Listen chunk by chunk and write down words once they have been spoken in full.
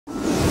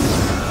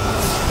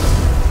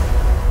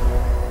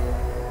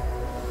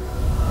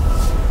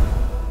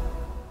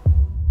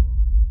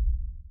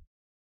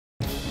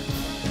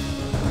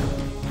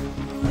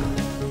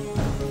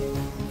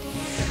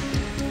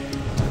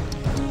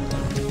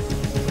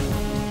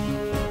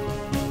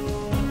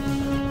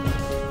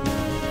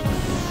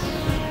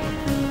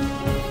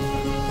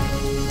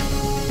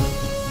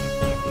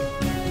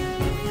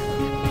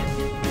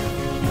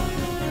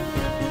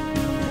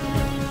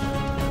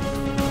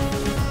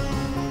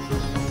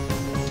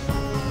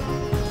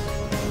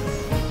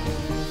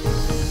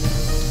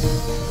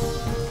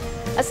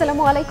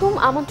আসসালামু আলাইকুম।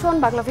 আমন্ত্রণ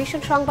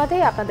বাংলাভিশন সংবাদে,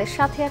 আপনাদের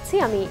সাথে আছি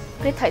আমি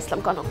পৃথা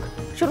ইসলাম কনক।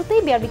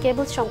 শুরুতেই বিআরবি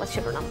কেবল সংবাদ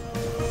শিরোনাম।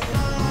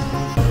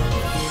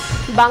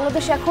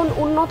 বাংলাদেশ এখন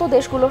উন্নত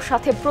দেশগুলোর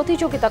সাথে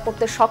প্রতিযোগিতা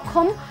করতে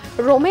সক্ষম,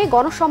 রোমে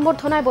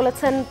গণসম্বর্ধনায়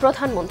বলেছেন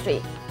প্রধানমন্ত্রী।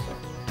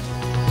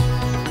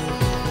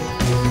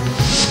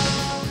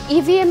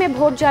 ইভিএমে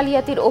ভোট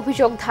জালিয়াতির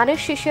অভিযোগ ধানের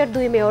শীষের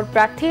 2 মেয়র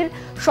প্রার্থীর,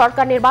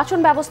 সরকার নির্বাচন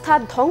ব্যবস্থা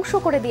ধ্বংস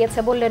করে দিয়েছে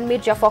বললেন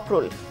মির্জা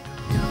ফখরুল।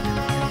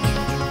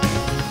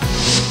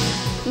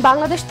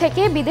 বাংলাদেশ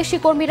থেকে বিদেশি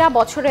কর্মীরা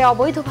বছরে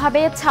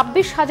অবৈধভাবে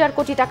 26,000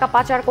 কোটি টাকা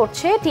পাচার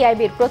করছে,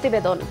 টিআইবির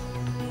প্রতিবেদন।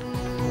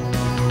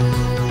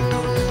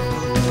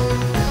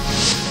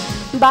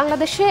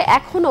 বাংলাদেশে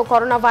এখনও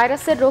করোনা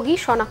ভাইরাসের রোগী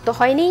শনাক্ত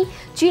হয়নি,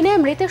 চীনে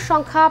মৃতের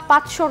সংখ্যা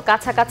 500-র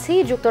কাছাকাছি,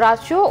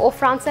 যুক্তরাজ্য ও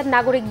ফ্রান্সের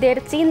নাগরিকদের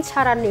চীন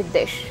ছাড়ার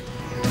নির্দেশ।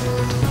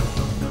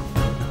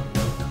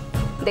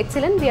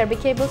 দেখছিলেন বিআরবি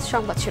কেবল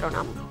সংবাদ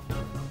শিরোনাম,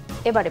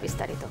 এবারে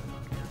বিস্তারিত।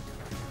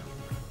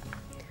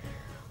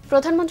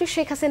 প্রধানমন্ত্রী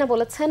শেখ হাসিনা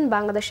বলেছেন,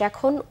 বাংলাদেশ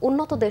এখন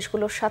উন্নত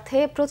দেশগুলোর সাথে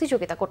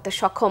প্রতিযোগিতা করতে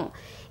সক্ষম।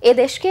 এ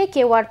দেশকে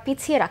কেউ আর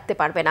পিছিয়ে রাখতে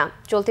পারবে না।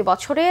 চলতি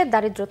বছরে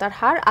দারিদ্রতার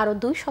হার আরও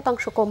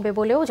 2% কমবে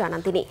বলেও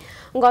জানান তিনি।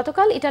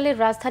 গতকাল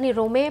ইটালির রাজধানী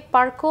রোমে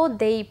পার্কো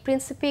দেই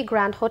প্রিন্সিপি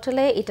গ্র্যান্ড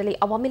হোটেলে ইটালি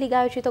আওয়ামী লীগ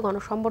আয়োজিত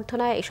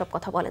গণসম্বর্ধনায় এসব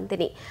কথা বলেন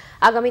তিনি।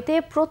 আগামীতে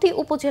প্রতি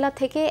উপজেলা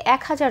থেকে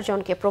 1000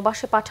 জনকে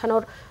প্রবাসে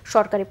পাঠানোর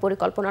সরকারি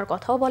পরিকল্পনার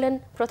কথাও বলেন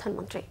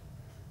প্রধানমন্ত্রী।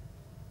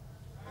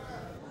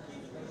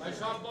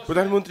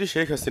 প্রধানমন্ত্রী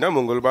শেখ হাসিনা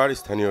মঙ্গলবার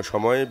স্থানীয়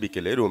সময়ে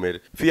বিকেলে রোমের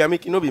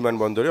ফিয়ামিকিনো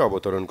বিমানবন্দরে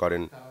অবতরণ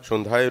করেন।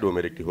 সন্ধ্যায়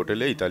রোমের একটি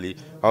হোটেলে ইতালি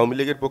আওয়ামী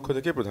লীগের পক্ষ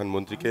থেকে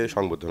প্রধানমন্ত্রীকে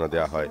সংবর্ধনা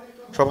দেওয়া হয়।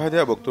 সভায়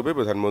দেওয়া বক্তব্যে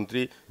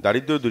প্রধানমন্ত্রী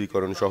দারিদ্র্য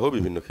দূরীকরণ সহ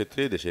বিভিন্ন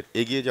ক্ষেত্রে দেশের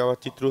এগিয়ে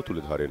যাওয়ার চিত্র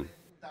তুলে ধরেন।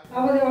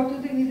 আমাদের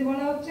অর্থনৈতিক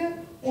নীতিমালা হচ্ছে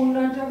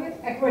উন্নয়ন হবে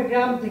একবার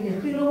গ্রাম থেকে,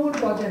 তৃণমূল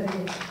পর্যায়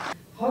থেকে।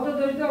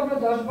 হতদরিদ্র আমরা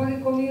 10 ভাগে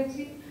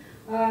কমিয়েছি,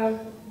 আর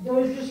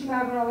দরিদ্র সীমা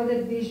এখন আমাদের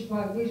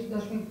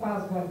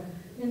 20.5 ভাগ।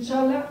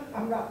 ইনশাআল্লাহ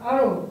আমরা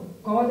আরো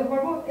কমাতে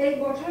পারবো। এই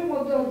বছরের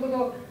মধ্যে অন্তত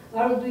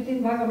আরো 2-3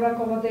 ভাগ আমরা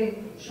কমাতে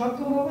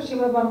সক্ষম হবো।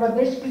 সেভাবে আমরা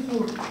বেশ কিছু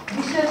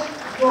বিশেষ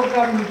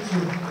প্রোগ্রাম নিচ্ছি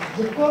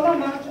যে কোনো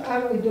মানুষ আর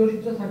ওই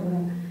দরিদ্র থাকবে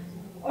না।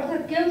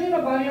 অর্থাৎ কেউ যেন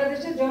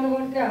বাংলাদেশের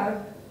জনগণকে আর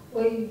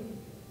ওই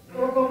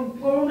ওরকম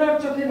করুণার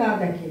চোখে না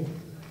দেখে।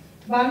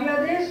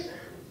 বাংলাদেশ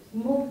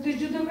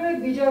মুক্তিযুদ্ধ করে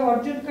বিজয়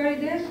অর্জনকারী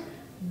দেশ,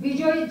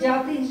 বিজয়ী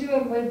জাতি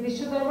হিসেবে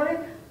বিশ্ব দরবারে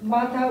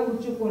মাথা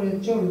উঁচু করে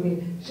চলবে,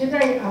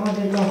 সেটাই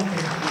আমাদের লক্ষ্য।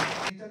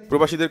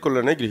 প্রবাসীদের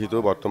কল্যাণে গৃহীত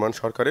বর্তমান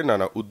সরকারের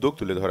নানা উদ্যোগ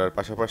তুলে ধরার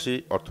পাশাপাশি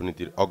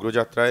অর্থনীতির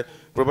অগ্রযাত্রায়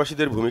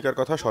প্রবাসীদের ভূমিকার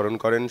কথা স্মরণ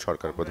করেন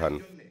সরকার প্রধান।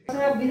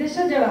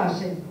 বিদেশে যারা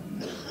আসেন,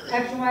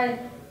 একসময়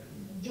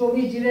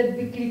জমি জিরে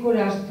বিক্রি করে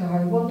আসতে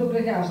হয়, বন্দুক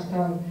রেখে আসতে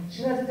হয়,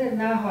 সেটা যাতে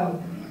না হয়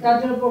তার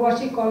জন্য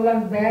প্রবাসী কল্যাণ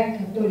ব্যাংক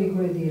তৈরি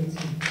করে দিয়েছি।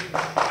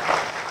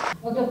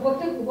 অর্থাৎ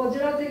প্রত্যেক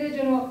উপজেলা থেকে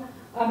যেন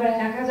আমরা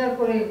 1000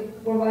 করে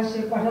প্রবাসে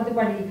পাঠাতে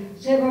পারি,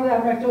 সেভাবে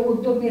আমরা একটা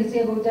উদ্যোগ নিয়েছি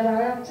এবং যারা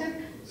আছেন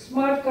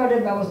স্মার্ট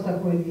কার্ডের ব্যবস্থা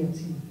করে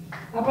দিয়েছি।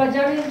 আপনারা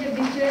জানেন যে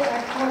বিশ্বে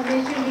এখন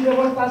মেশিন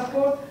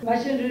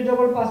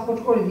রিডেবল পাসপোর্ট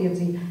করে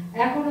দিয়েছি।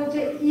 এখন হচ্ছে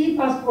ই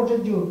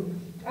পাসপোর্টের যুগ।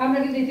 আমরা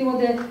কিন্তু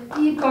ইতিমধ্যে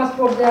ই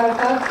পাসপোর্ট দেওয়ার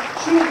কাজ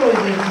শুরু করে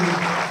দিয়েছি,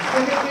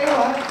 যাতে কেউ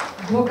আর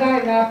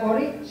ধোকায় না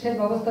পড়ে সে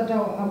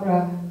ব্যবস্থাটাও আমরা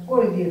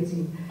করে দিয়েছি।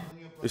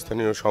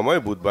 স্থানীয় সময়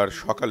বুধবার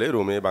সকালে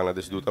রোমে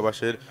বাংলাদেশ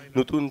দূতাবাসের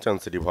নতুন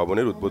চ্যান্সেরি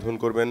ভবনের উদ্বোধন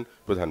করবেন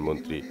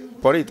প্রধানমন্ত্রী।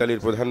 পরে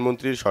ইতালির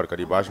প্রধানমন্ত্রীর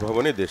সরকারি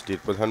বাসভবনে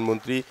দেশটির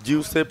প্রধানমন্ত্রী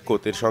জিউসেপ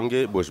কোতের সঙ্গে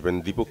বসবেন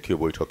দ্বিপক্ষীয়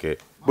বৈঠকে।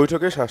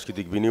 বৈঠকে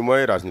সাংস্কৃতিক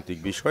বিনিময়, রাজনৈতিক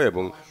বিষয়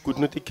এবং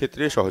কূটনৈতিক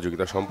ক্ষেত্রে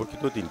সহযোগিতা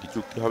সম্পর্কিত 3টি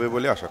চুক্তি হবে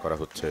বলে আশা করা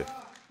হচ্ছে।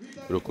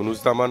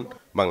 রকুনুজ্জামান,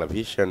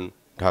 বাংলাভিশন,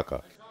 ঢাকা।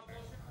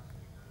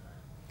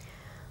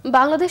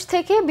 বাংলাদেশ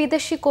থেকে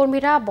বিদেশি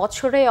কর্মীরা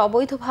বছরে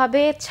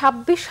অবৈধভাবে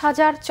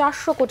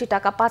 26,400 কোটি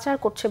টাকা পাচার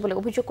করছে বলে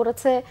অভিযোগ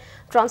করেছে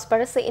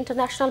ট্রান্সপারেন্সি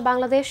ইন্টারন্যাশনাল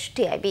বাংলাদেশ,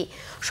 টিআইবি।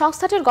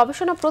 সংস্থাটির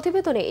গবেষণা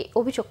প্রতিবেদনে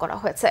অভিযোগ করা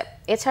হয়েছে।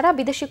 এছাড়া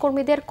বিদেশি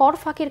কর্মীদের কর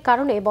ফাঁকির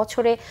কারণে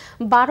বছরে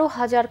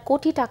 12,000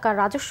 কোটি টাকার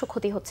রাজস্ব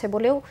ক্ষতি হচ্ছে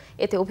বলেও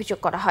এতে অভিযোগ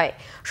করা হয়।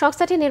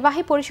 সংস্থাটির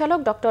নির্বাহী পরিচালক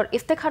ডক্টর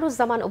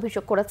ইফতেখারুজ্জামান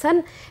অভিযোগ করেছেন,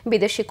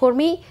 বিদেশি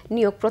কর্মী,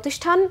 নিয়োগ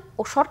প্রতিষ্ঠান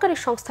ও সরকারি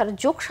সংস্থার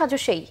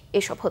যোগসাজশেই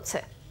এসব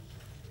হচ্ছে।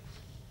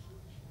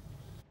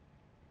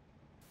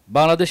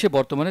 বাংলাদেশে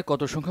বর্তমানে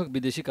কত সংখ্যক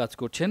বিদেশি কাজ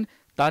করছেন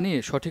তা নিয়ে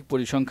সঠিক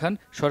পরিসংখ্যান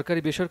সরকারি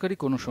বেসরকারি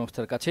কোনো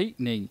সংস্থার কাছেই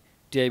নেই।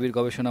 টিআইবির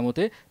গবেষণা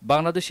মতে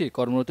বাংলাদেশে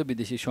কর্মরত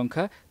বিদেশির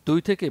সংখ্যা 2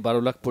 থেকে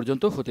 12 লাখ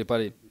পর্যন্ত হতে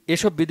পারে।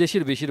 এসব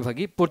বিদেশির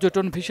বেশিরভাগই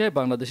পর্যটন ভিসায়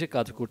বাংলাদেশে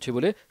কাজ করছে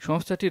বলে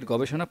সংস্থাটির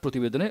গবেষণা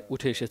প্রতিবেদনে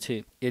উঠে এসেছে।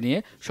 এ নিয়ে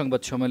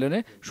সংবাদ সম্মেলনে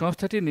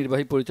সংস্থাটির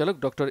নির্বাহী পরিচালক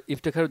ডক্টর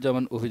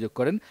ইফতেখারুজ্জামান অভিযোগ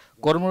করেন,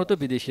 কর্মরত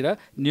বিদেশিরা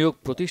নিয়োগ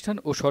প্রতিষ্ঠান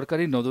ও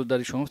সরকারি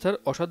নজরদারি সংস্থার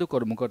অসাধু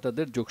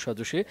কর্মকর্তাদের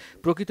যোগসাজশে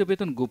প্রকৃত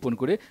বেতন গোপন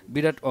করে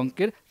বিরাট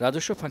অঙ্কের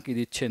রাজস্ব ফাঁকি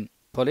দিচ্ছেন।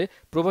 ফলে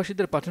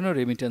প্রবাসীদের পাঠানো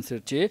রেমিট্যান্সের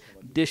চেয়ে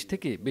দেশ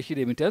থেকে বেশি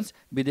রেমিট্যান্স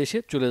বিদেশে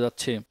চলে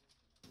যাচ্ছে।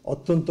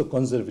 অত্যন্ত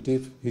কনজারভেটিভ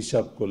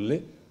হিসাব করলে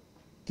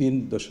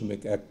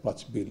 $3.15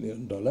 বিলিয়ন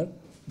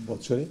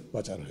বছরে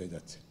পাচার হয়ে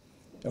যাচ্ছে।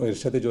 এবং এর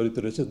সাথে জড়িত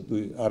রয়েছে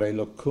 2-2.5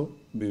 লক্ষ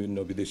বিভিন্ন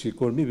বিদেশি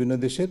কর্মী বিভিন্ন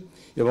দেশের,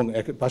 এবং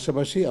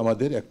পাশাপাশি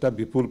আমাদের একটা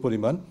বিপুল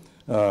পরিমাণ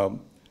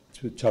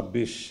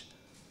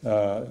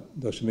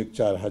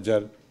 26.4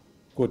 হাজার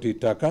কোটি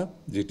টাকা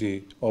যেটি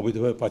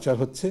অবৈধভাবে পাচার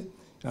হচ্ছে,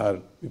 আর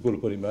বিপুল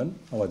পরিমাণ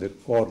আমাদের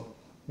কর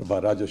বা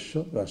রাজস্ব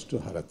রাষ্ট্র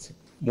হারাচ্ছে।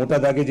 মোটা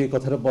দাগে যে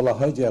কথাটা বলা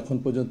হয় যে এখন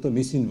পর্যন্ত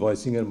মিস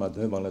ইনভয়েসিং এর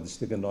মাধ্যমে বাংলাদেশ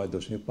থেকে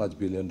 $9.5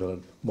 বিলিয়ন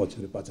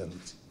বছরে পাচার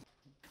হচ্ছে।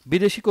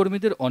 বিদেশি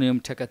কর্মীদের অনিয়ম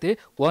ঠেকাতে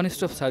ওয়ান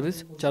স্টপ সার্ভিস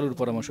চালুর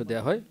পরামর্শ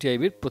দেওয়া হয়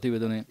টিআইবির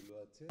প্রতিবেদনে।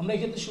 আমরা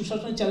এক্ষেত্রে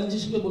সুশাসনের চ্যালেঞ্জ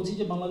হিসেবে বলছি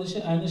যে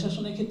বাংলাদেশের আইনের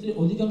শাসনের ক্ষেত্রে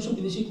অধিকাংশ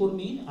বিদেশি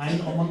কর্মী আইন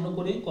অমান্য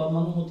করে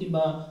কর্মানুমতি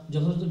বা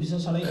যথাযথ ভিসা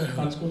ছাড়াই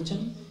কাজ করছেন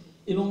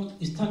এবং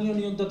স্থানীয়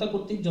নিয়োগদাতা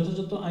কর্তৃক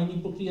যথাযথ আইনি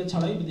প্রক্রিয়া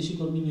ছাড়াই বিদেশি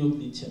কর্মী নিয়োগ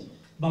দিচ্ছেন।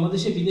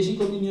 বাংলাদেশে বিদেশি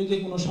কর্মী নিয়োগে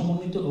কোনো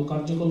সমন্বিত ও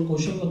কার্যকর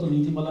কৌশলগত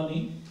নীতিমালা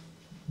নেই।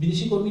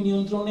 বিদেশি কর্মী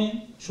নিয়ন্ত্রণে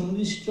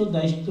সুনির্দিষ্ট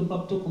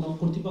দায়িত্বপ্রাপ্ত কোনো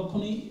কর্তৃপক্ষ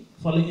নেই।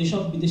 ফলে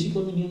এসব বিদেশি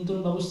কর্মী নিয়ন্ত্রণ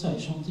ব্যবস্থায়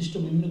সংশ্লিষ্ট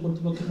বিভিন্ন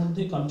কর্তৃপক্ষের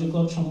মধ্যে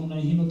কার্যকর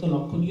সমন্বয়হীনতা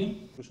লক্ষণীয়।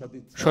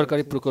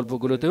 সরকারি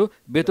প্রকল্পগুলোতেও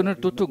বেতনের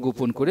তথ্য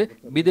গোপন করে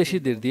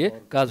বিদেশিদের দিয়ে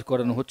কাজ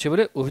করানো হচ্ছে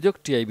বলে অভিযোগ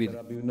টিআইবির।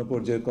 বিভিন্ন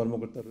পর্যায়ের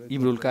কর্মকর্তা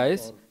ইমরুল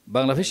কায়েস,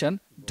 বাংলাভিশন,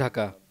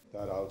 ঢাকা।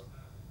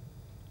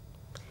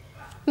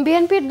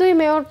 বিএনপির 2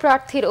 মেয়র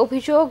প্রার্থীর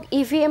অভিযোগ,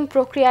 ইভিএম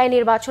প্রক্রিয়ায়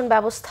নির্বাচন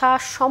ব্যবস্থা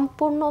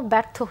সম্পূর্ণ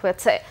ব্যর্থ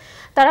হয়েছে।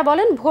 তারা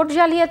বলেন, ভোট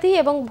জালিয়াতি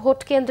এবং ভোট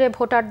কেন্দ্রে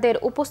ভোটারদের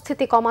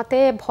উপস্থিতি কমাতে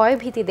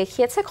ভয়ভীতি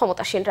দেখিয়েছে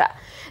ক্ষমতাসীনরা।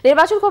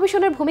 নির্বাচন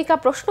কমিশনের ভূমিকা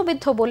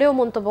প্রশ্নবিদ্ধ বলেও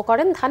মন্তব্য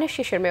করেন ধানের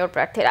শীষের মেয়র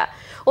প্রার্থীরা।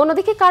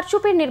 অন্যদিকে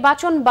কারচুপির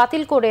নির্বাচন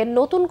বাতিল করে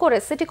নতুন করে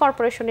সিটি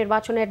কর্পোরেশন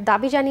নির্বাচনের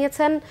দাবি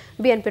জানিয়েছেন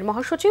বিএনপির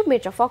মহাসচিব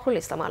মির্জা ফখরুল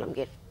ইসলাম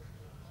আলমগীর।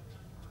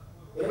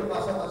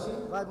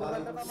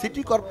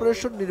 সিটি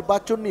কর্পোরেশন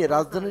নির্বাচন নিয়ে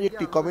রাজধানীর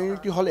একটি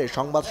কমিউনিটি হলে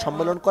সংবাদ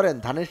সম্মেলন করেন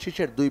ধানের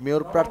শীষের 2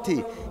 মেয়র প্রার্থী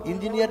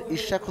ইঞ্জিনিয়ার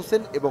ইশাক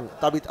হোসেন এবং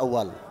তাবিত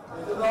আউয়াল।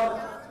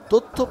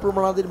 তথ্য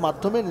প্রমাণাদির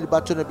মাধ্যমে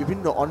নির্বাচনে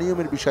বিভিন্ন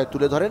অনিয়মের বিষয়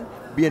তুলে ধরেন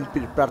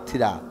বিএনপির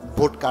প্রার্থীরা।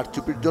 ভোট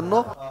কারচুপির জন্য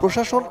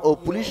প্রশাসন ও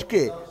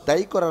পুলিশকে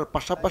দায়ী করার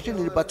পাশাপাশি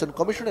নির্বাচন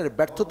কমিশনের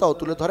ব্যর্থতাও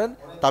তুলে ধরেন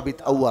তাবিত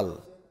আউয়াল।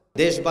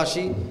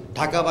 দেশবাসী,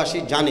 ঢাকাবাসী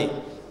জানে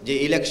যে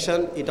ইলেকশন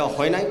এটা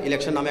হয় নাই।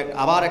 ইলেকশন নামে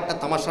আবার একটা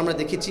তামাশা আমরা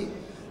দেখেছি,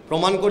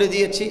 প্রমাণ করে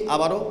দিয়েছি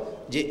আবারও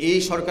যে এই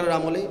সরকারের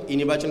আমলে এই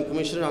নির্বাচন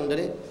কমিশনের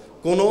আন্ডারে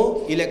কোনো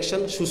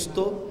ইলেকশন সুস্থ,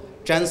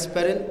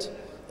 ট্রান্সপারেন্ট,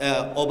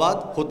 অবাধ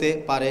হতে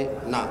পারে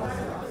না।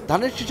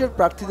 ধানের শীষের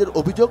প্রার্থীদের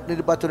অভিযোগ,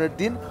 নির্বাচনের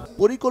দিন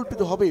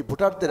পরিকল্পিতভাবেই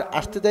ভোটারদের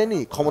আসতে দেয়নি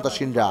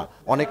ক্ষমতাসীনরা।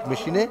 অনেক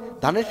মেশিনে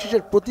ধানের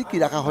শীষের প্রতীকী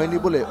রাখা হয়নি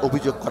বলে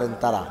অভিযোগ করেন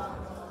তারা।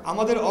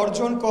 আমাদের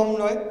অর্জন কম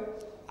নয়,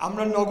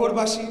 আমরা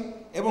নগরবাসী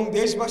এবং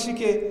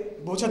দেশবাসীকে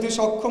বোঝাতে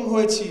সক্ষম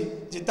হয়েছি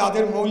যে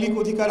তাদের মৌলিক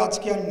অধিকার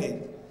আজকে আর নেই।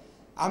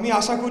 আমি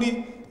আশা করি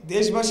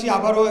দেশবাসী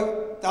আবারও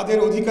তাদের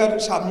অধিকার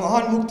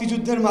মহান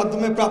মুক্তিযুদ্ধের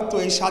মাধ্যমে প্রাপ্ত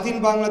এই স্বাধীন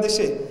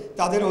বাংলাদেশে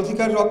তাদের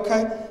অধিকার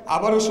রক্ষায়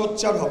আবারও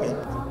সোচ্চার হবে।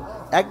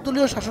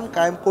 একদলীয় শাসন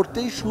কায়েম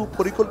করতেই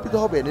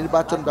সুপরিকল্পিতভাবে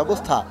নির্বাচন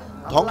ব্যবস্থা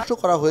ধ্বংস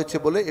করা হয়েছে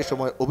বলে এ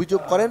সময়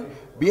অভিযোগ করেন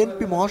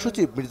বিএনপি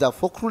মহাসচিব মির্জা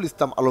ফখরুল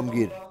ইসলাম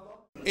আলমগীর।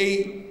 এই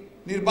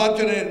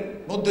নির্বাচনের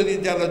মধ্য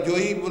দিয়ে যারা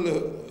জয়ী বলে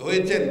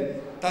হয়েছেন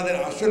তাদের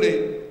আসলে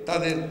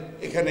তাদের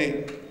এখানে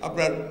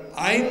আপনার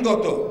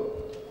আইনগত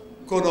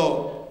কোনো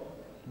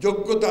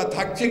যোগ্যতা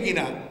থাকছে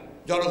কিনা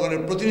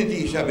জনগণের প্রতিনিধি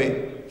হিসাবে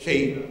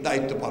সেই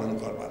দায়িত্ব পালন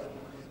করবার।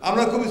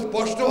 আমরা খুব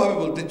স্পষ্টভাবে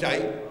বলতে চাই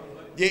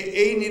যে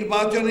এই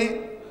নির্বাচনে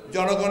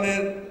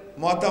জনগণের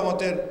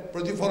মতামতের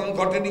প্রতিফলন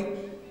ঘটেনি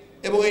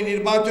এবং এই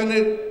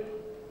নির্বাচনের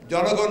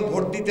জনগণ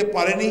ভোট দিতে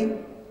পারেনি।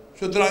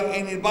 সুতরাং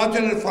এই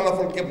নির্বাচনের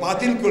ফলাফলকে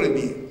বাতিল করে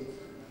দিয়ে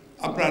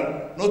আপনার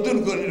নতুন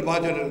করে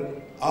নির্বাচনের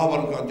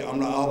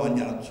আমরা আহ্বান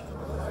জানাচ্ছি।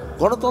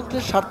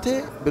 গণতন্ত্রের স্বার্থে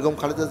বেগম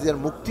খালেদা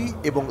জিয়ার মুক্তি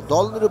এবং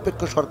দল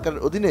নিরপেক্ষ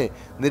সরকারের অধীনে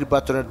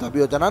নির্বাচনের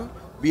দাবিও জানান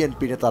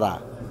বিএনপি নেতারা।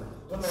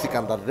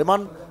 সিকান্দার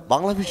রেমান,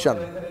 বাংলাভিশন,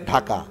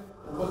 ঢাকা।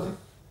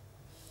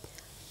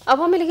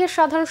 আওয়ামী লীগের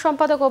সাধারণ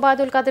সম্পাদক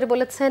ওবায়দুল কাদের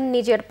বলেছেন,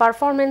 নিজের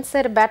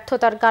পারফরমেন্সের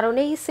ব্যর্থতার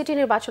কারণেই সিটি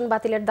নির্বাচন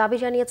বাতিলের দাবি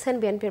জানিয়েছেন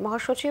বিএনপির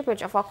মহাসচিব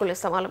মির্জা ফখরুল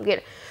ইসলাম আলমগীর।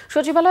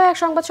 সচিবালয়ে এক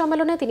সংবাদ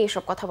সম্মেলনে তিনি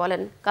এসব কথা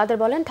বলেন। কাদের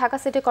বলেন, ঢাকা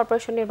সিটি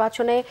কর্পোরেশন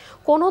নির্বাচনে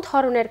কোনো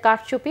ধরনের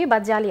কারচুপি বা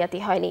জালিয়াতি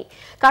হয়নি।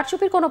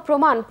 কারচুপির কোনো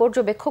প্রমাণ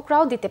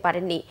পর্যবেক্ষকরাও দিতে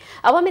পারেননি।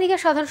 আওয়ামী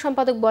লীগের সাধারণ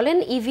সম্পাদক বলেন,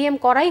 ইভিএম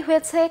করাই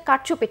হয়েছে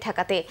কারচুপি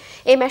ঠেকাতে।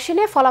 এই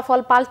মেশিনে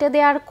ফলাফল পাল্টে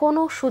দেওয়ার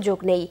কোনো সুযোগ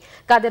নেই।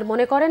 কাদের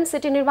মনে করেন,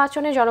 সিটি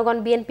নির্বাচনে জনগণ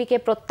বিএনপিকে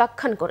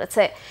প্রত্যাখ্যান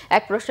করেছে।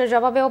 এক প্রশ্নের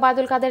জবাবে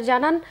ওবায়দুল কাদের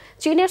জানান,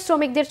 চীনের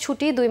শ্রমিকদের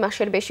ছুটি 2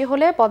 মাসের বেশি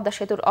হলে পদ্মা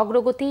সেতুর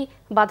অগ্রগতি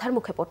বাধার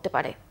মুখে পড়তে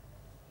পারে।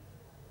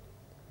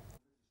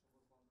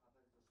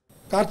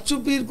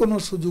 কারচুপির কোনো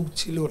সুযোগ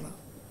ছিল না।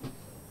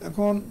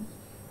 এখন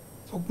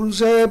ফখরুল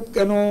সাহেব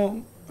কেন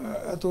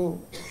এত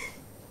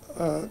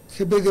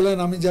খেপে গেলেন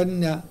আমি জানি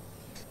না।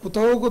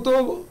 কোথাও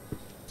কোথাও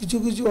কিছু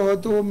কিছু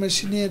হয়তো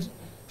মেশিনের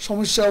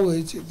সমস্যাও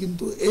হয়েছে,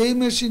 কিন্তু এই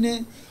মেশিনে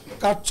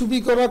কারচুপি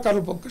করা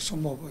কারো পক্ষে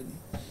সম্ভব হয়নি।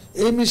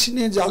 এই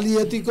মেশিনে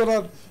জালিয়াতি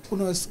করার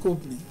কোনো স্কোপ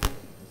নেই।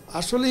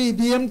 আসলে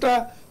ইভিএমটা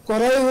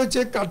করাই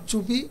হয়েছে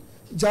কারচুপি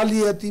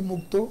জালিয়াতি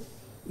মুক্ত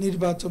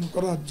নির্বাচন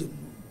করার জন্য।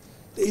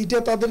 এইটা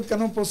তাদের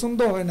কেন পছন্দ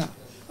হয় না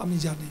আমি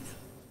জানি না।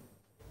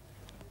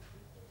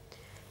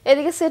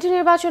 এদিকে সিটি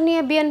নির্বাচন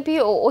নিয়ে বিএনপি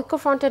ও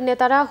ঐক্যফ্রন্টের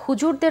নেতারা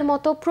হুজুরদের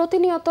মতো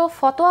প্রতিনিয়ত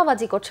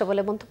ফতোয়াবাজি করছে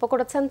বলে মন্তব্য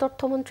করেছেন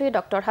তথ্যমন্ত্রী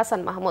ডক্টর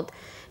হাসান মাহমুদ।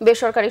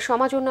 বেসরকারি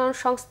সমাজ উন্নয়ন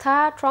সংস্থা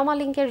ট্রমা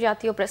লিংকের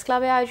জাতীয় প্রেস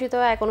ক্লাবে আয়োজিত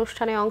এক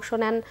অনুষ্ঠানে অংশ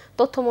নেন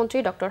তথ্যমন্ত্রী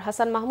ডক্টর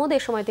হাসান মাহমুদ। এ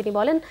সময় তিনি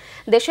বলেন,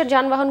 দেশের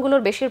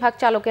যানবাহনগুলোর বেশিরভাগ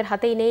চালকের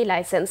হাতেই নেই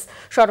লাইসেন্স।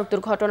 সড়ক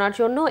দুর্ঘটনার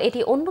জন্য এটি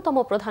অন্যতম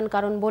প্রধান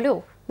কারণ বলেও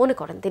মনে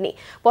করেন তিনি।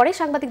 পরে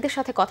সাংবাদিকদের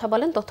সাথে কথা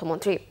বলেন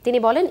তথ্যমন্ত্রী। তিনি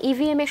বলেন,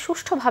 ইভিএমে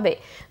সুষ্ঠুভাবে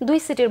 2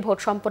 সিটির ভোট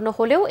সম্পন্ন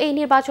হলেও এই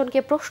নির্বাচনকে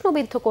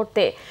প্রশ্নবিদ্ধ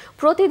করতে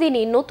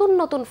প্রতিদিনই নতুন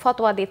নতুন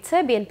ফতোয়া দিচ্ছে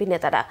বিএনপি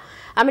নেতারা।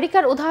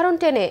 আমেরিকার উদাহরণ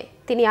টেনে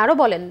তিনি আরও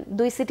বলেন,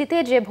 2 সিটিতে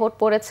যে ভোট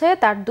পড়েছে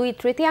তার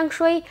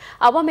 2/3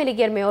 আওয়ামী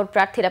লীগের মেয়র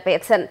প্রার্থীরা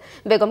পেয়েছেন।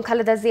 বেগম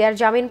খালেদা জিয়ার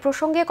জামিন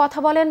প্রসঙ্গে কথা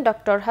বলেন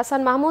ডক্টর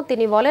হাসান মাহমুদ।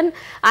 তিনি বলেন,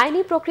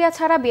 আইনি প্রক্রিয়া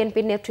ছাড়া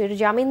বিএনপির নেত্রীর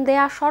জামিন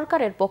দেয়া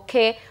সরকারের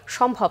পক্ষে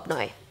সম্ভব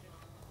নয়।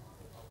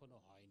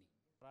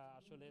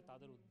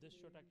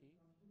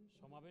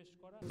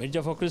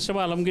 মির্জা ফখরুল ইসলাম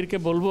আলমগীরকে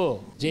বলবো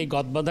যে এই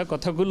গদবাঁধা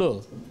কথাগুলো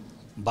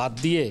বাদ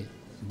দিয়ে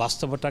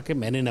বাস্তবতাকে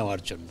মেনে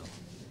নেওয়ার জন্য।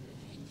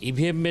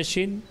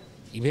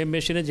 ইভিএম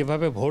মেশিনে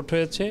যেভাবে ভোট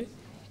হয়েছে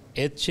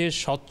এর চেয়ে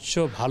স্বচ্ছ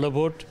ভালো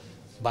ভোট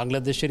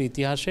বাংলাদেশের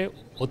ইতিহাসে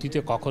অতীতে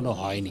কখনো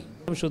হয়নি।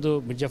 শুধু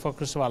মির্জা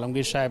ফখরুল ইসলাম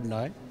আলমগীর সাহেব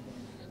নয়,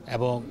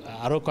 এবং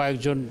আরও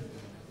কয়েকজন,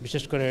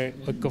 বিশেষ করে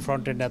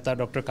ঐক্যফ্রন্টের নেতা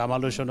ডক্টর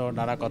কামাল হোসেনও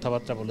নানা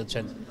কথাবার্তা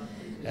বলেছেন।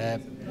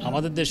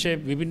 আমাদের দেশে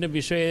বিভিন্ন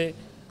বিষয়ে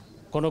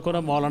কোনো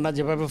মৌলানা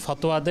যেভাবে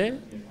ফতোয়া দেয়,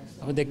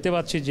 আমি দেখতে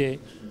পাচ্ছি যে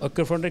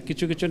ঐক্যফ্রন্টের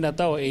কিছু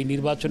নেতাও এই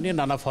নির্বাচন নিয়ে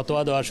নানা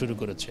ফতোয়া দেওয়া শুরু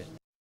করেছে।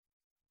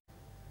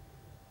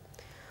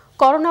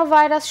 করোনা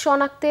ভাইরাস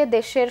শনাক্তে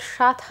দেশের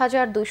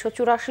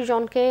 ৭,২৮৪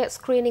 জনকে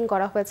স্ক্রিনিং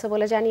করা হয়েছে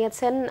বলে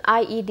জানিয়েছেন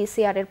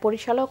আইইডিসিআর এর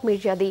পরিচালক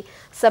মির্জাদি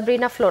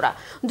সাবরিনা ফ্লোরা।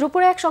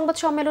 দুপুরে এক সংবাদ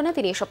সম্মেলনে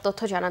তিনি এসব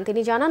তথ্য জানান।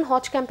 তিনি জানান,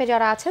 হজ ক্যাম্পে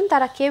যারা আছেন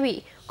তারা কেউই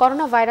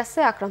করোনা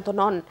ভাইরাসে আক্রান্ত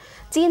নন।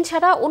 চীন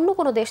ছাড়া অন্য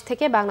কোনো দেশ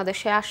থেকে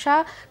বাংলাদেশে আসা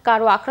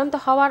কারো আক্রান্ত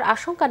হওয়ার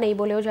আশঙ্কা নেই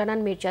বলেও জানান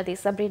মির্জাদি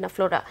সাবরিনা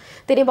ফ্লোরা।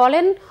 তিনি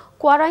বলেন,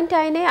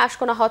 কোয়ারেন্টাইনে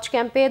আশকোনা হজ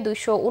ক্যাম্পে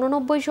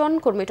 289 জন,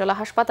 কুর্মিটোলা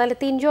হাসপাতালে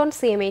 3 জন,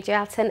 সিএমএইচে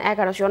আছেন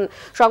 11 জন।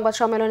 সংবাদ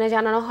সম্মেলনে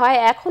জানানো হয়,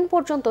 এখন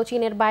পর্যন্ত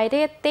চীনের বাইরে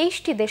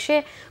 23টি দেশে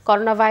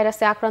করোনা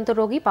ভাইরাসে আক্রান্ত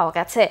রোগী পাওয়া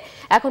গেছে।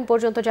 এখন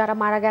পর্যন্ত যারা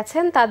মারা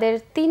গেছেন তাদের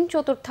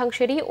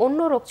 3/4 অন্য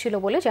রোগ ছিল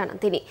বলে জানান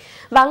তিনি।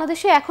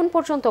 বাংলাদেশে এখন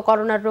পর্যন্ত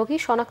করোনার রোগী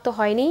শনাক্ত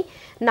হয়নি,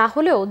 না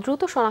হলেও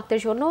দ্রুত শনাক্তের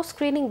জন্য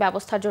স্ক্রিনিং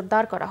ব্যবস্থা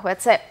জোরদার করা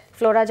হয়েছে।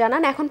 ফ্লোরা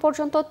জানান, এখন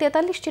পর্যন্ত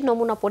 43টি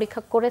নমুনা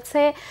পরীক্ষা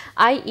করেছে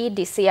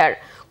আইইডিসিআর।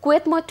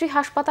 কুয়েত মৈত্রী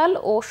হাসপাতাল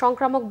ও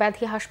সংক্রামক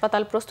ব্যাধি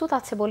হাসপাতাল প্রস্তুত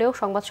আছে বলেও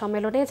সংবাদ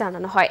সম্মেলনে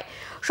জানানো হয়।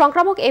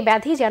 সংক্রামক এই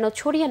ব্যাধি যেন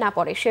ছড়িয়ে না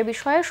পড়ে সে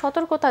বিষয়ে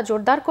সতর্কতা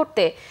জোরদার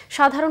করতে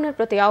সাধারণের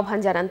প্রতি আহ্বান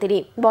জানান তিনি।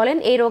 বলেন,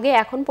 এই রোগে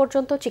এখন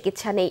পর্যন্ত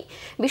চিকিৎসা নেই।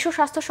 বিশ্ব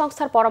স্বাস্থ্য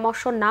সংস্থার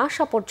পরামর্শ না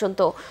আসা পর্যন্ত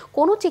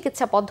কোনো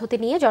চিকিৎসা পদ্ধতি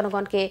নিয়ে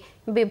জনগণকে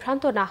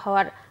বিভ্রান্ত না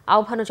হওয়ার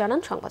আহ্বানও জানান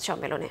সংবাদ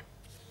সম্মেলনে।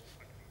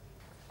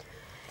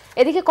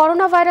 এদিকে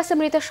করোনা ভাইরাসে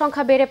মৃতের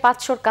সংখ্যা বেড়ে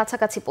 500-র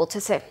কাছাকাছি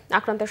পৌঁছেছে।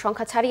 আক্রান্তের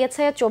সংখ্যা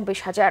ছাড়িয়েছে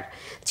 24,000।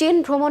 চীন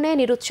ভ্রমণে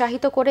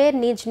নিরুৎসাহিত করে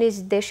নিজ নিজ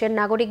দেশের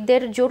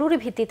নাগরিকদের জরুরি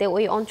ভিত্তিতে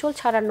ওই অঞ্চল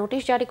ছাড়ার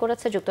নোটিশ জারি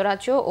করেছে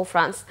যুক্তরাজ্য ও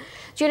ফ্রান্স।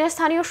 চীনের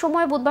স্থানীয়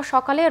সময় বুধবার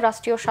সকালে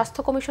রাষ্ট্রীয়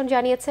স্বাস্থ্য কমিশন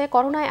জানিয়েছে,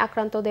 করোনায়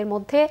আক্রান্তদের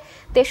মধ্যে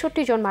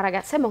 63 জন মারা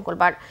গেছে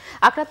মঙ্গলবার।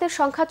 আক্রান্তের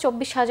সংখ্যা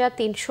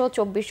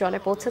 24,324 জনে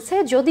পৌঁছেছে।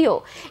 যদিও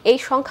এই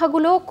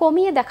সংখ্যাগুলো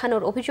কমিয়ে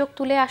দেখানোর অভিযোগ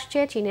তুলে আসছে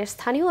চীনের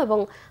স্থানীয় এবং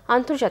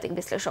আন্তর্জাতিক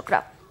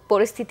বিশ্লেষকরা।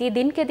 পরিস্থিতি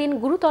দিনকে দিন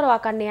গুরুতর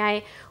আকার নেয়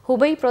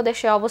হুবেই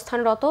প্রদেশে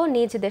অবস্থানরত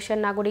নিজ দেশের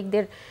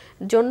নাগরিকদের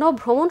জন্য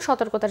ভ্রমণ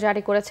সতর্কতা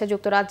জারি করেছে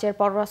যুক্তরাজ্যের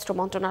পররাষ্ট্র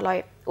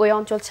মন্ত্রণালয়। ওই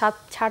অঞ্চল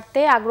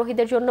ছাড়তে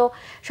আগ্রহীদের জন্য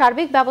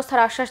সার্বিক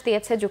ব্যবস্থার আশ্বাস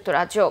দিয়েছে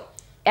যুক্তরাজ্য।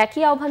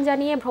 একই আহ্বান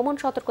জানিয়ে ভ্রমণ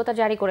সতর্কতা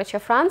জারি করেছে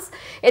ফ্রান্স।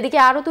 এদিকে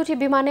আরও 2টি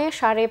বিমানে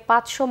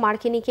 550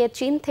 মার্কিনীকে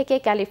চীন থেকে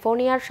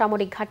ক্যালিফোর্নিয়ার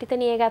সামরিক ঘাঁটিতে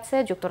নিয়ে গেছে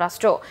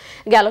যুক্তরাষ্ট্র।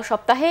 গেল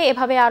সপ্তাহে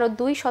এভাবে আরও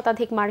 2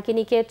 শতাধিক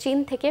মার্কিনীকে চীন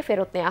থেকে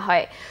ফেরত নেওয়া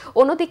হয়।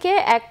 অন্যদিকে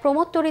এক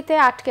প্রমোত্তরিতে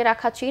আটকে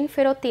রাখা চীন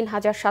ফেরত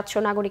 3,700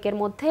 নাগরিকের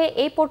মধ্যে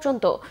এই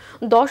পর্যন্ত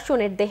 10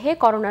 জনের দেহে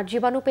করোনার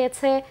জীবাণু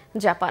পেয়েছে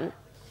জাপান।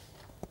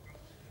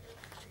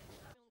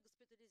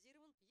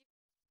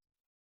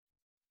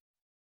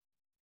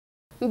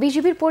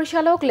 বিজিবির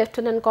পরিচালক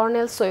লেফটেন্যান্ট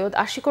কর্নেল সৈয়দ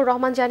আশিকুর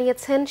রহমান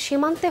জানিয়েছেন,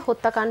 সীমান্তে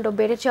হত্যাকাণ্ড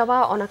বেড়ে যাওয়া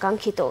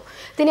অনাকাঙ্ক্ষিত।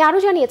 তিনি আরও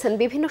জানিয়েছেন,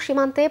 বিভিন্ন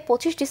সীমান্তে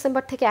 25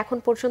 ডিসেম্বর থেকে এখন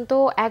পর্যন্ত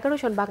 11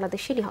 জন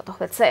বাংলাদেশি নিহত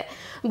হয়েছে।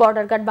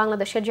 বর্ডার গার্ড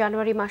বাংলাদেশের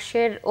জানুয়ারি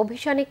মাসের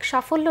অভিযানিক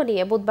সাফল্য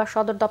নিয়ে বুধবার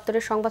সদর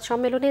দপ্তরের সংবাদ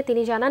সম্মেলনে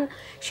তিনি জানান,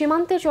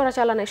 সীমান্তে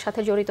চোরাচালানের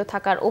সাথে জড়িত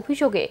থাকার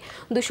অভিযোগে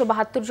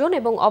 272 জন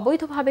এবং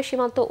অবৈধভাবে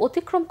সীমান্ত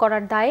অতিক্রম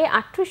করার দায়ে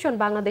 38 জন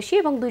বাংলাদেশি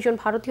এবং 2 জন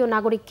ভারতীয়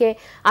নাগরিককে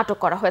আটক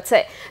করা হয়েছে।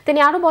 তিনি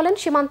আরও বলেন,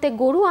 সীমান্তে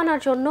গরু আনার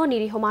জন্য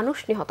নিরীহ মানুষ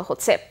নিহত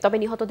হচ্ছে, তবে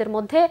নিহতদের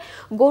মধ্যে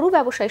গরু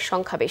ব্যবসায়ীর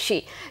সংখ্যা বেশি।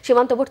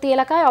 সীমান্তবর্তী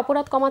এলাকায়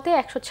অপরাধ কমাতে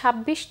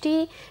 126টি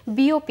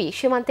বিওপি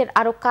সীমান্তের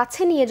আরও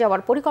কাছে নিয়ে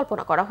যাওয়ার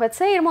পরিকল্পনা করা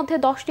হয়েছে। এর মধ্যে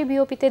 10টি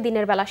বিওপিতে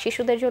দিনের বেলা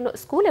শিশুদের জন্য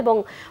স্কুল এবং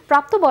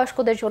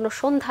প্রাপ্তবয়স্কদের জন্য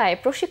সন্ধ্যায়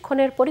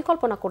প্রশিক্ষণের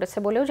পরিকল্পনা করেছে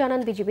বলেও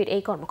জানান বিজিবির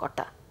এই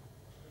কর্মকর্তা।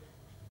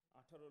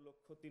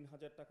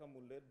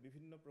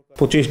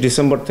 25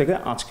 ডিসেম্বর থেকে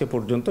আজকে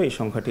পর্যন্ত এই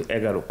সংখ্যাটি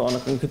 11।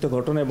 অনাকাঙ্ক্ষিত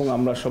ঘটনা এবং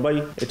আমরা সবাই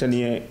এটা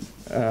নিয়ে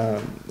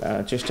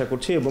চেষ্টা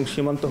করছি এবং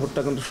সীমান্ত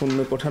হত্যাকাণ্ড শূন্য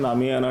কোঠা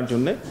নামিয়ে আনার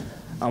জন্য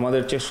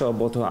আমাদের চেষ্টা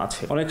অব্যাহত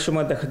আছে। অনেক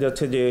সময় দেখা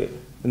যাচ্ছে যে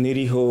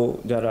নিরীহ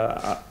যারা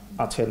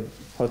আছেন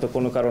হয়তো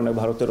কোনো কারণে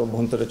ভারতের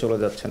অভ্যন্তরে চলে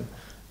যাচ্ছেন,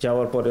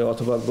 যাওয়ার পরে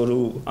অথবা গরু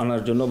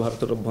আনার জন্য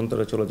ভারতের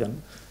অভ্যন্তরে চলে যান।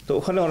 তো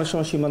ওখানে অনেক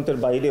সময় সীমান্তের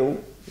বাইরেও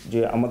যে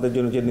আমাদের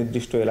জন্য যে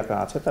নির্দিষ্ট এলাকা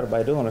আছে তার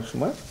বাইরেও অনেক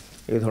সময়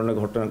এই ধরনের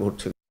ঘটনা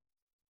ঘটছে।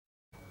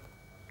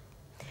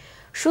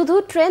 শুধু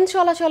ট্রেন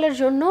চলাচলের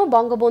জন্য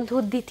বঙ্গবন্ধু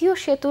দ্বিতীয়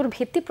সেতুর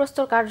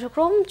ভিত্তিপ্রস্তর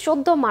কার্যক্রম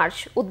 14 মার্চ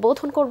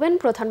উদ্বোধন করবেন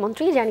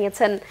প্রধানমন্ত্রী,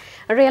 জানিয়েছেন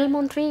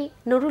রেলমন্ত্রী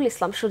নুরুল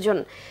ইসলাম সুজন।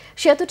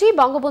 সেতুটি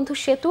বঙ্গবন্ধু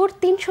সেতুর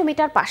 300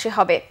 মিটার পাশে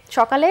হবে।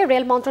 সকালে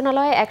রেল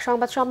মন্ত্রণালয়ে এক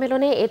সংবাদ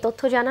সম্মেলনে এ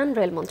তথ্য জানান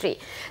রেলমন্ত্রী।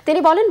 তিনি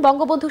বলেন,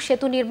 বঙ্গবন্ধু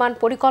সেতু নির্মাণ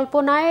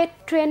পরিকল্পনায়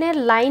ট্রেনের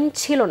লাইন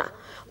ছিল না,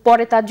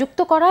 পরে তা যুক্ত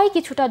করায়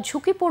কিছুটা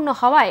ঝুঁকিপূর্ণ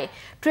হওয়ায়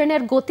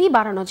ট্রেনের গতি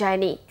বাড়ানো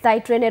যায়নি। তাই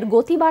ট্রেনের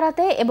গতি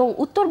বাড়াতে এবং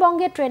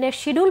উত্তরবঙ্গে ট্রেনের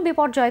শিডিউল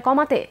বিপর্যয়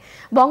কমাতে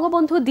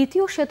বঙ্গবন্ধু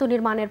দ্বিতীয় সেতু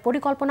নির্মাণের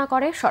পরিকল্পনা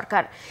করে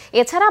সরকার।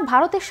 এছাড়া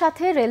ভারতের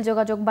সাথে রেল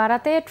যোগাযোগ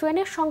বাড়াতে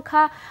ট্রেনের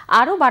সংখ্যা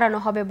আরও বাড়ানো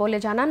হবে বলে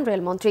জানান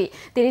রেলমন্ত্রী।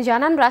 তিনি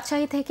জানান,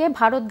 রাজশাহী থেকে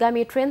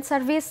ভারতগামী ট্রেন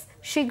সার্ভিস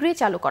শীঘ্রই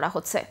চালু করা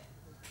হচ্ছে।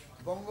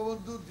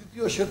 বঙ্গবন্ধু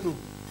দ্বিতীয় সেতু,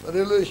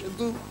 রেলওয়ে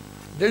সেতু,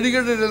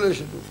 ডেডিকেটেড রেলওয়ে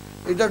সেতু,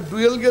 এটা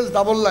ডুয়েল গেজ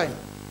ডাবল লাইন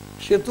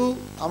সেতু।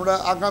 আমরা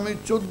আগামী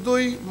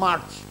 14ই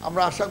মার্চ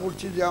আমরা আশা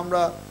করছি যে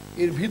আমরা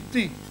এর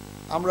ভিত্তি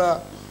আমরা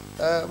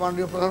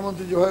মাননীয়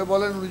প্রধানমন্ত্রী যেভাবে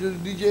বলেন, উনি যদি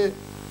নিজে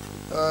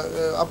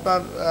আপনার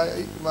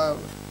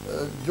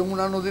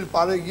যমুনা নদীর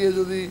পাড়ে গিয়ে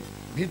যদি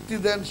ভিত্তি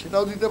দেন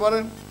সেটাও দিতে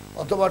পারেন,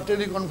 অথবা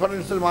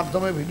টেলিকনফারেন্সের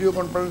মাধ্যমে, ভিডিও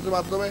কনফারেন্সের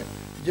মাধ্যমে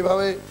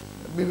যেভাবে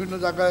বিভিন্ন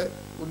জায়গায়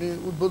উনি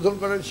উদ্বোধন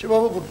করেন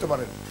সেভাবেও করতে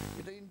পারেন।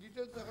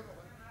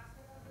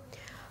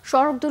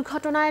 সড়ক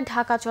দুর্ঘটনায়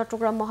ঢাকা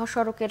চট্টগ্রাম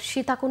মহাসড়কের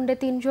সীতাকুণ্ডে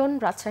 3 জন,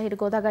 রাজশাহীর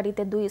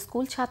গোদাগাড়িতে 2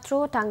 স্কুল ছাত্র,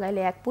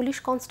 টাঙ্গাইলে 1 পুলিশ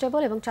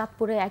কনস্টেবল এবং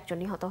চাঁদপুরে 1 জন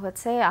নিহত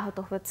হয়েছে। আহত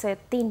হয়েছে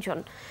 3 জন।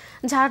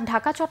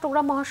 ঢাকা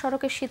চট্টগ্রাম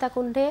মহাসড়কের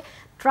সীতাকুণ্ডে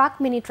ট্রাক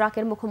মিনি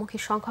ট্রাকের মুখোমুখি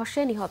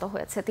সংঘর্ষে নিহত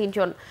হয়েছে 3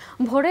 জন।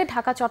 ভোরে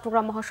ঢাকা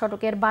চট্টগ্রাম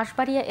মহাসড়কের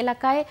বাঁশবাড়িয়া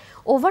এলাকায়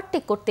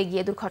ওভারটেক করতে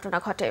গিয়ে দুর্ঘটনা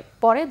ঘটে।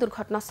 পরে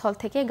দুর্ঘটনাস্থল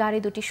থেকে গাড়ি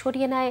দুটি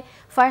সরিয়ে নেয়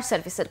ফায়ার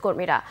সার্ভিসের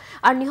কর্মীরা।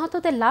 আর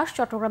নিহতদের লাশ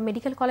চট্টগ্রাম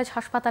মেডিকেল কলেজ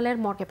হাসপাতালের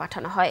মর্গে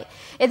পাঠানো হয়।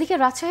 এদিকে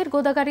রাজশাহীর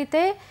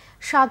গোদাগাড়িতে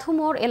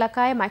সাধুমোড়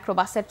এলাকায়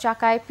মাইক্রোবাসের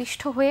চাকায়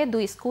পিষ্ট হয়ে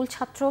 2 স্কুল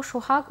ছাত্র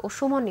সোহাগ ও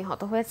সুমন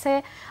নিহত হয়েছে।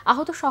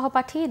 আহত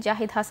সহপাঠী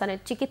জাহিদ হাসানের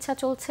চিকিৎসা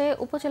চলছে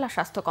উপজেলা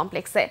স্বাস্থ্য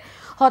কমপ্লেক্সে।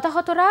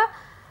 হতাহতরা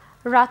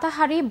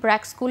রাতাহারি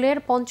ব্র্যাক স্কুলের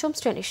 5ম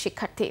শ্রেণীর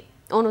শিক্ষার্থী।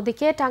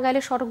 অন্যদিকে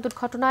টাঙ্গাইলের সড়ক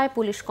দুর্ঘটনায়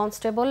পুলিশ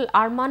কনস্টেবল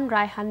আরমান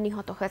রায়হান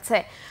নিহত হয়েছে।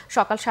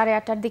 সকাল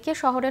 8:30টার দিকে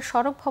শহরের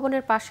সড়ক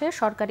ভবনের পাশে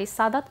সরকারি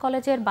সাদাত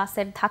কলেজের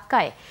বাসের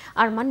ধাক্কায়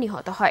আরমান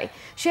নিহত হয়।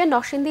 সে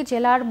নরসিংদী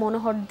জেলার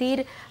মনোহরদীর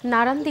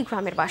নারান্দি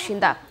গ্রামের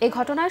বাসিন্দা। এ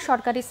ঘটনায়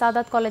সরকারি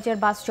সাদাত কলেজের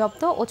বাস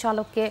জব্দ ও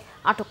চালককে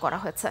আটক করা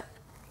হয়েছে।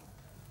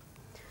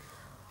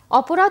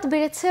 অপরাধ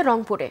বেড়েছে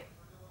রংপুরে।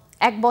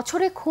 1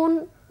 বছরে খুন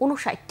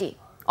 59টি,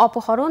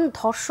 অপহরণ,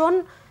 ধর্ষণ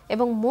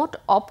এবং মোট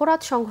অপরাধ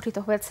সংঘটিত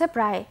হয়েছে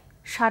প্রায়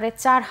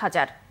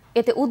 4,500।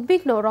 এতে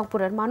উদ্বিগ্ন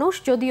রংপুরের মানুষ।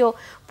 যদিও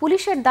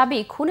পুলিশের দাবি,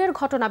 খুনের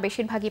ঘটনা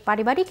বেশিরভাগই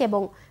পারিবারিক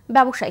এবং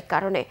ব্যবসায়িক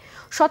কারণে।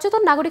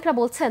 সচেতন নাগরিকরা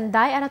বলছেন,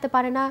 দায় এড়াতে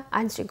পারে না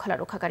আইন শৃঙ্খলা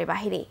রক্ষাকারী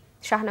বাহিনী।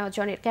 শাহনাওয়াজ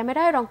জনের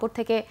ক্যামেরায় রংপুর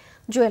থেকে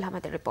জুয়েল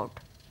আহমেদের রিপোর্ট।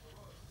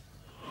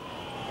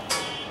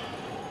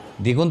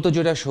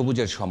 দিগন্তজোড়া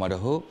সবুজের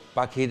সমারোহ,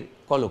 পাখির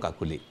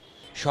কলকাকুলি,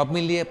 সব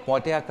মিলিয়ে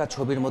পটে আঁকা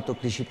ছবির মতো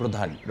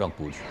কৃষিপ্রধান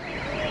রংপুর।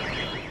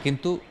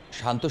 কিন্তু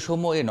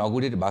শান্তসৌম্য এ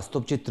নগরীর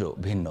বাস্তব চিত্র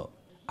ভিন্ন।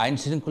 আইন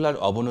শৃঙ্খলার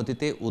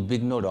অবনতিতে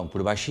উদ্বিগ্ন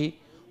রংপুরবাসী।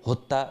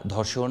 হত্যা,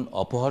 ধর্ষণ,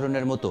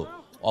 অপহরণের মতো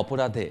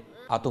অপরাধে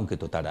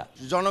আতঙ্কিত তারা।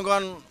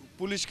 জনগণ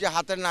পুলিশকে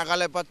হাতের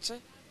নাগালে পাচ্ছে,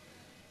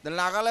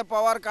 নাগালে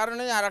পাওয়ার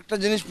কারণে আর একটা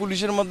জিনিস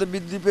পুলিশের মধ্যে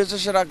বৃদ্ধি পেয়েছে,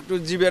 সেটা একটু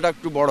জিবেটা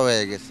একটু বড়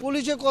হয়ে গেছে।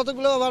 পুলিশে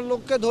কতগুলো আবার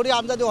লোককে ধরে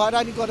আমদানি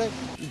হয়রানি করে।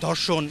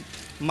 ধর্ষণ,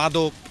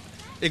 মাদক,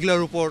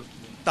 এগুলোর উপর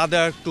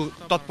তাদের একটু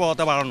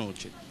তৎপরতা বাড়ানো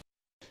উচিত।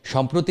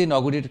 সম্প্রতি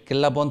নগরীর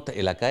কেল্লাবন্ত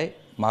এলাকায়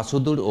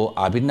মাসুদুর ও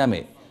আবির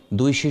নামে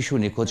 2 শিশু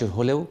নিখোঁজ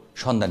হলেও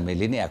সন্ধান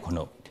মেলেনি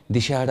এখনো।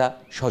 দিশেহারা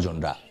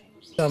স্বজনরা।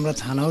 আমরা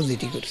থানাও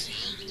জিডি করছি,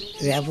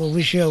 র্যাব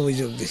অফিসে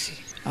অভিযোগ দিছি।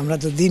 আমরা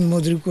তো দিন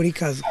মজুরি করি,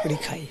 কাজ করি,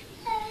 খাই,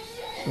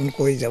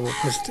 কই যাব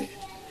খুঁজতে?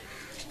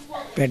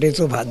 পেটে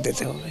তো ভাত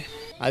দিতে হবে।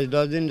 আজ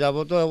 10 দিন যাব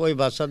তো ওই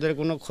বাচ্চাদের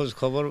কোনো খোঁজ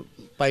খবর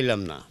পাইলাম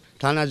না।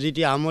 থানা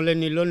জিটি আমলে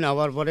নিল,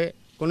 নেওয়ার পরে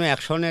কোনো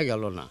অ্যাকশনে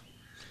গেল না,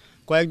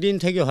 কয়েকদিন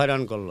থেকে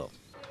হয়রান করলো।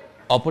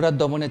 অপরাধ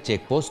দমনে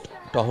চেকপোস্ট,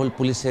 টহল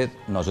পুলিশের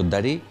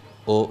নজরদারি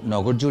ও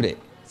নগর জুড়ে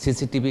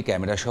সিসিটিভি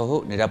ক্যামেরা সহ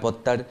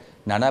নিরাপত্তার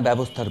নানা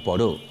ব্যবস্থার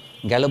পরও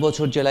গেল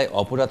বছর জেলায়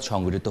অপরাধ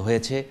সংঘটিত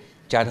হয়েছে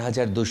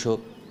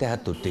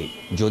 4,273টি।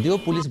 যদিও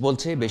পুলিশ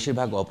বলছে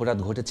বেশিরভাগ অপরাধ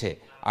ঘটেছে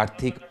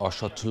আর্থিক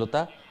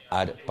অসচ্ছলতা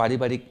আর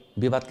পারিবারিক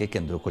বিবাদকে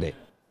কেন্দ্র করে।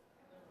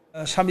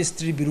 স্বামী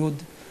স্ত্রী বিরোধ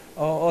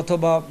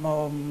অথবা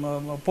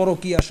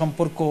পরকীয়া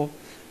সম্পর্ক,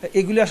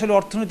 এগুলি আসলে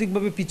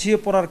অর্থনৈতিকভাবে পিছিয়ে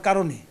পড়ার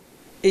কারণে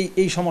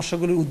এই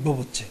সমস্যাগুলির উদ্ভব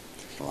হচ্ছে।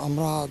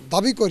 আমরা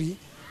দাবি করি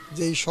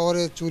যে এই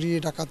শহরে চুরি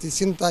ডাকাতি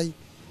ছিনতাই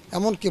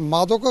এমনকি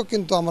মাদকও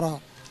কিন্তু আমরা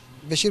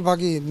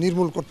বেশিরভাগই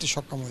নির্মূল করতে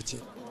সক্ষম হয়েছি।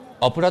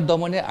 অপরাধ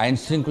দমনে আইন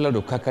শৃঙ্খলা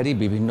রক্ষাকারী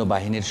বিভিন্ন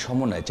বাহিনীর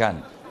সমন্বয় চান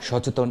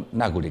সচেতন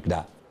নাগরিকরা।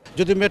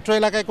 যদি মেট্রো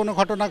এলাকায় কোনো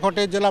ঘটনা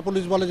ঘটে জেলা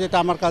পুলিশ বলে যে এটা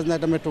আমার কাজ না,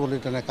 এটা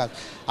মেট্রোপলিটনের কাজ,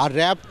 আর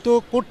র্যাব তো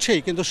করছেই,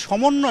 কিন্তু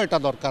সমন্বয়টা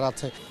দরকার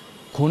আছে।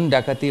 খুন,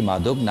 ডাকাতি,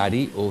 মাদক,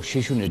 নারী ও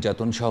শিশু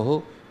নির্যাতন সহ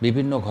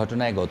বিভিন্ন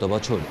ঘটনায় গত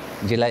বছর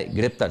জেলায়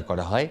গ্রেপ্তার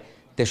করা হয়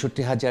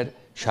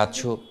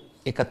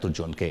 63,771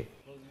 জনকে।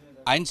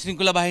 আইন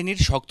শৃঙ্খলা বাহিনীর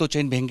শক্ত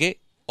চেইন ভেঙে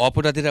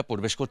অপরাধীরা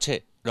প্রবেশ করছে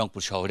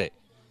রংপুর শহরে।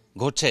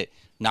 ঘটছে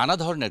নানা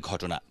ধরনের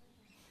ঘটনা।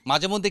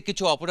 মাঝে মধ্যে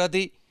কিছু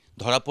অপরাধী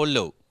ধরা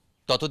পড়লেও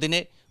ততদিনে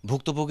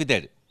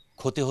ভুক্তভোগীদের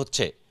ক্ষতি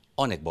হচ্ছে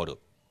অনেক বড়।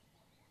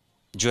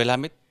 জুয়েল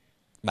আহমেদ,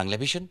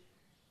 বাংলাভিশন,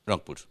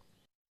 রংপুর।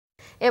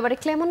 এবারে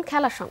ক্লেমন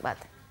খেলা সংবাদ।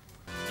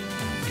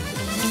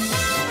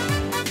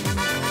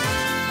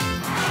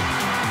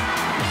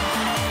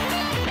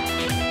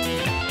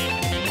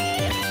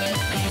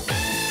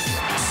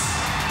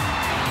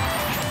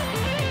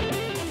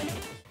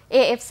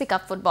 AFC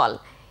cup football.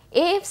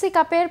 এএফসি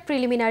কাপের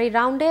প্রিলিমিনারি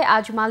রাউন্ডে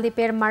আজ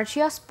মালদ্বীপের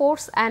মার্জিয়া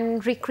স্পোর্টস অ্যান্ড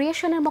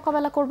রিক্রিয়েশনের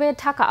মোকাবেলা করবে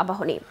ঢাকা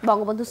আবাহনী।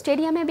 বঙ্গবন্ধু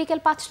স্টেডিয়ামে বিকেল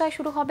 5টায়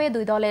শুরু হবে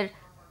দুই দলের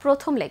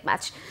প্রথম লেগ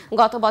ম্যাচ।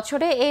 গত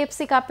বছরে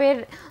এএফসি কাপের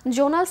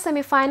জোনাল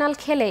সেমিফাইনাল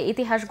খেলে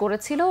ইতিহাস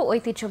গড়েছিল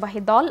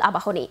ঐতিহ্যবাহী দল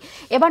আবাহনী।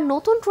 এবার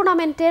নতুন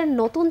টুর্নামেন্টের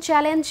নতুন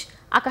চ্যালেঞ্জ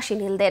আকাশী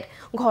নীলদের।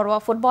 ঘরোয়া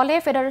ফুটবলে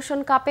ফেডারেশন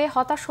কাপে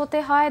হতাশ হতে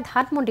হয়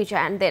ধানমন্ডি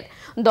জায়ান্টদের।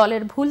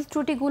 দলের ভুল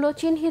ত্রুটিগুলো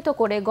চিহ্নিত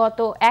করে গত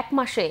এক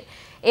মাসে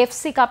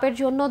এফসি কাপের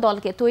জন্য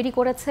দলকে তৈরি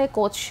করেছে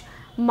কোচ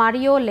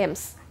মারিও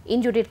লেমস।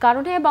 ইনজুরির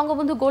কারণে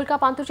বঙ্গবন্ধু গোল্ড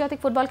কাপ আন্তর্জাতিক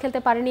ফুটবল খেলতে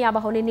পারেনি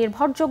আবাহনীর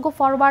নির্ভরযোগ্য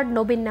ফরওয়ার্ড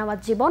নবীন নেওয়াজ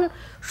জীবন।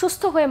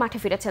 সুস্থ হয়ে মাঠে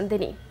ফিরেছেন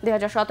তিনি।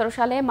 2017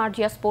 সালে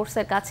মার্জিয়া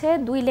স্পোর্টসের কাছে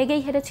 2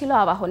 লেগেই হেরেছিল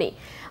আবাহনী।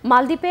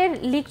 মালদ্বীপের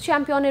লিগ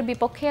চ্যাম্পিয়নের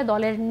বিপক্ষে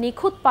দলের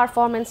নিখুঁত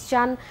পারফরম্যান্স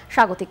চান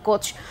স্বাগতিক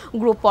কোচ।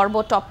 গ্রুপ পর্ব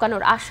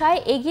টপকানোর আশায়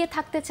এগিয়ে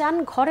থাকতে চান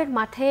ঘরের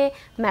মাঠে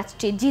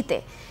ম্যাচটি জিতে।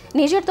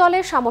 নিজের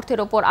দলের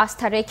সামর্থ্যের ওপর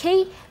আস্থা রেখেই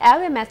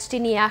অ্যাওয়ে ম্যাচটি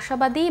নিয়ে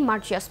আশাবাদী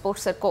মার্জিয়া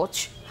স্পোর্টসের কোচ।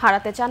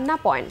 হারাতে চান না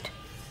point.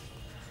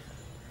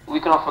 We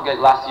cannot forget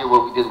last year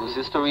what we did with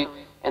history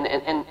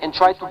and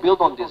try to build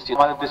on this.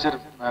 আমাদের দেশের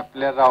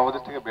প্লেয়াররা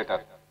আমাদের থেকে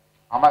বেটার,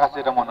 আমার কাছে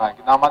এটা মনে হয়।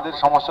 কিন্তু আমাদের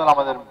সমস্যা হলো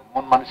আমাদের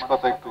মন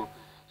মানসিকতা একটু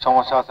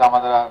সমস্যা আছে,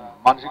 আমাদের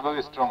মানসিকভাবে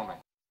স্ট্রং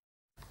নয়।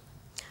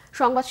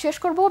 সংবাদ শেষ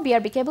করব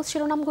বিআরবি কেবল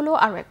শিরোনামগুলো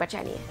আরও একবার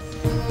জানিয়ে।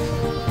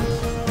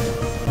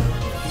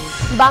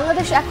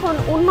 বাংলাদেশ এখন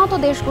উন্নত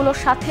দেশগুলোর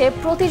সাথে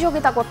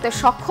প্রতিযোগিতা করতে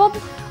সক্ষম,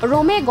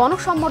 রোমে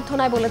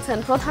গণসম্বর্ধনায় বলেছেন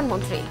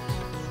প্রধানমন্ত্রী।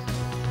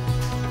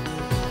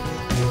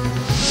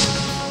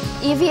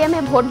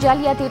 ইভিএমে ভোট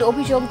জালিয়াতির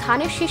অভিযোগ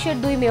ধানের শীষের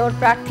 2 মেয়র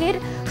প্রার্থীর।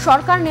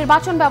 সরকার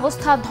নির্বাচন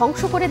ব্যবস্থা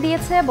ধ্বংস করে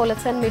দিয়েছে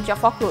বলেছেন মির্জা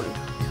ফখরুল।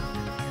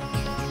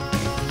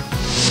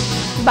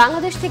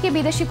 বাংলাদেশ থেকে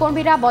বিদেশি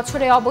কর্মীরা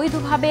বছরে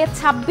অবৈধভাবে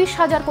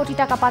 26,000 কোটি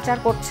টাকা পাচার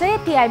করছে,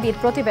 টিআইবির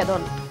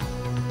প্রতিবেদন।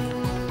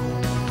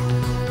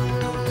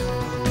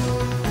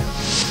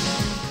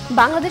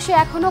 বাংলাদেশে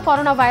এখনো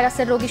করোনা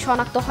ভাইরাসের রোগী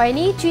শনাক্ত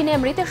হয়নি। চীনে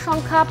মৃতের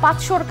সংখ্যা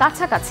 500-র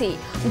কাছাকাছি।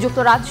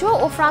 যুক্তরাজ্য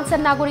ও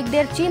ফ্রান্সের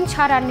নাগরিকদের চীন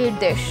ছাড়ার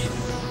নির্দেশ।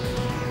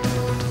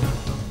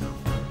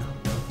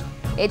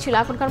 এই ছিল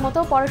এখনকার মতো।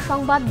 পরের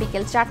সংবাদ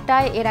বিকেল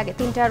 4টায়, এর আগে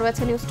 3টায়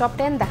রয়েছে নিউজ টপ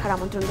 10 দেখার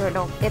আমন্ত্রণ রইল।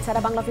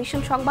 এছাড়া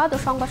বাংলাভিশন সংবাদ ও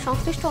সংবাদ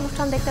সংশ্লিষ্ট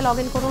অনুষ্ঠান দেখতে লগ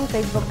ইন করুন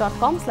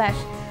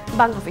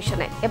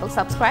facebook.com/বাংলাভিশনে এবং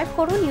সাবস্ক্রাইব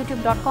করুন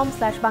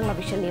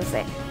youtube.com/বাংলাভিশন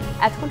নিউজে।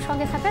 এতক্ষণ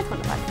সঙ্গে থাকায়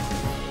ধন্যবাদ।